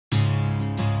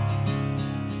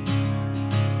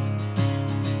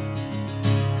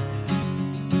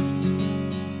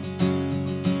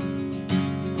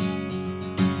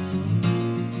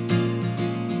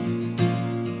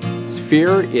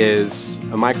Sphere is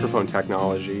a microphone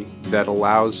technology that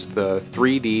allows the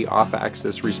 3D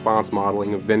off-axis response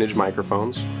modeling of vintage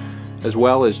microphones, as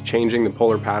well as changing the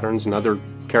polar patterns and other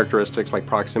characteristics like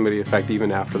proximity effect even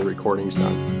after the recording's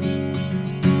done.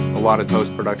 A lot of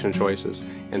post-production choices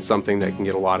and something that can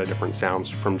get a lot of different sounds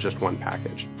from just one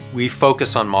package. We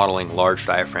focus on modeling large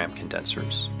diaphragm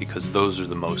condensers because those are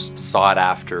the most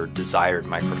sought-after, desired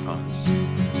microphones.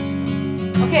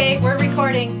 Okay, we're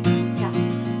recording.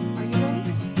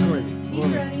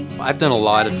 I've done a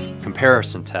lot of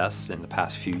comparison tests in the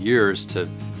past few years to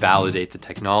validate the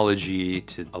technology,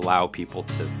 to allow people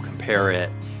to compare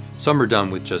it. Some are done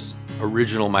with just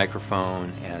original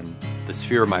microphone and the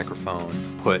Sphere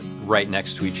microphone put right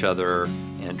next to each other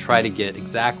and try to get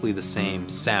exactly the same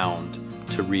sound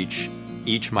to reach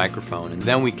each microphone, and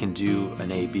then we can do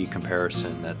an A-B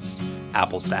comparison that's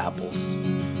apples to apples.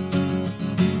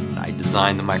 I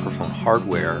designed the microphone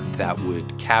hardware that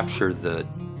would capture the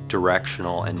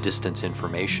directional and distance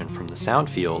information from the sound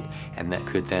field, and that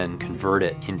could then convert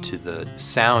it into the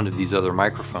sound of these other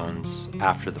microphones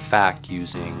after the fact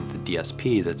using the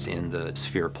DSP that's in the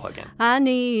Sphere plugin. I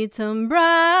need some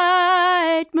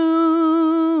bright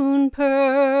moon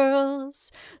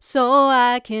pearls so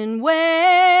I can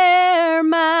wear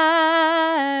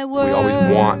my world. We always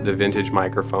want the vintage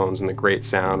microphones and the great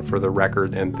sound for the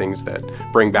record, and things that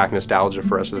bring back nostalgia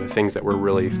for us are the things that we're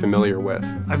really familiar with.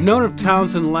 I've known of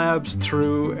Townsend Labs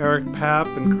through Eric Papp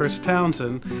and Chris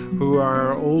Townsend, who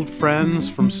are old friends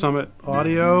from Summit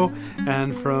Audio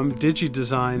and from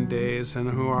DigiDesign days, and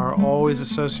who are always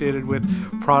associated with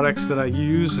products that I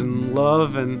use and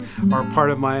love and are part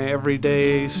of my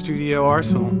everyday studio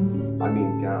arsenal. I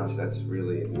mean, gosh, that's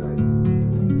really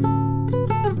nice.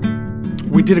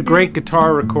 We did a great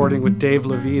guitar recording with Dave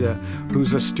LaVita,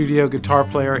 who's a studio guitar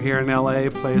player here in LA,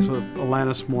 plays with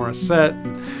Alanis Morissette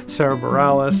and Sarah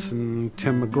Bareilles and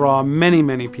Tim McGraw,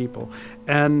 many people.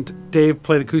 And Dave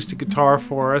played acoustic guitar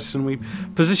for us, and we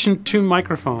positioned two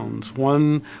microphones,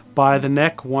 one by the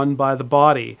neck, one by the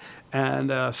body,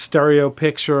 and a stereo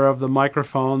picture of the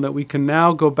microphone that we can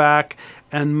now go back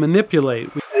and manipulate.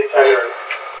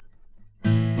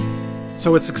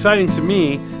 So what's exciting to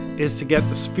me is to get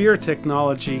the Sphere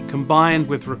technology combined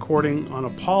with recording on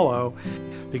Apollo,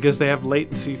 because they have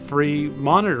latency-free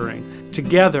monitoring.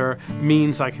 Together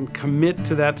means I can commit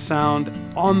to that sound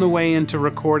on the way into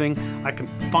recording. I can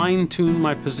fine-tune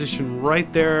my position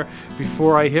right there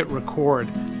before I hit record.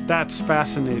 That's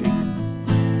fascinating.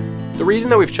 The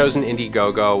reason that we've chosen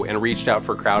Indiegogo and reached out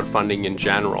for crowdfunding in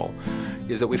general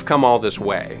is that we've come all this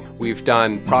way. We've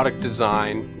done product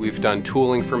design, we've done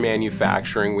tooling for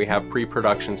manufacturing, we have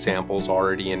pre-production samples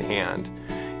already in hand.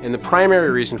 And the primary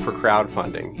reason for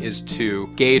crowdfunding is to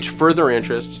gauge further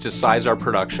interest, to size our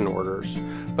production orders,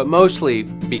 but mostly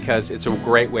because it's a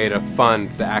great way to fund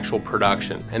the actual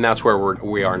production, and that's where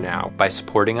we are now. By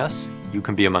supporting us, you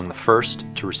can be among the first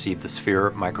to receive the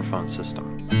Sphere microphone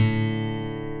system.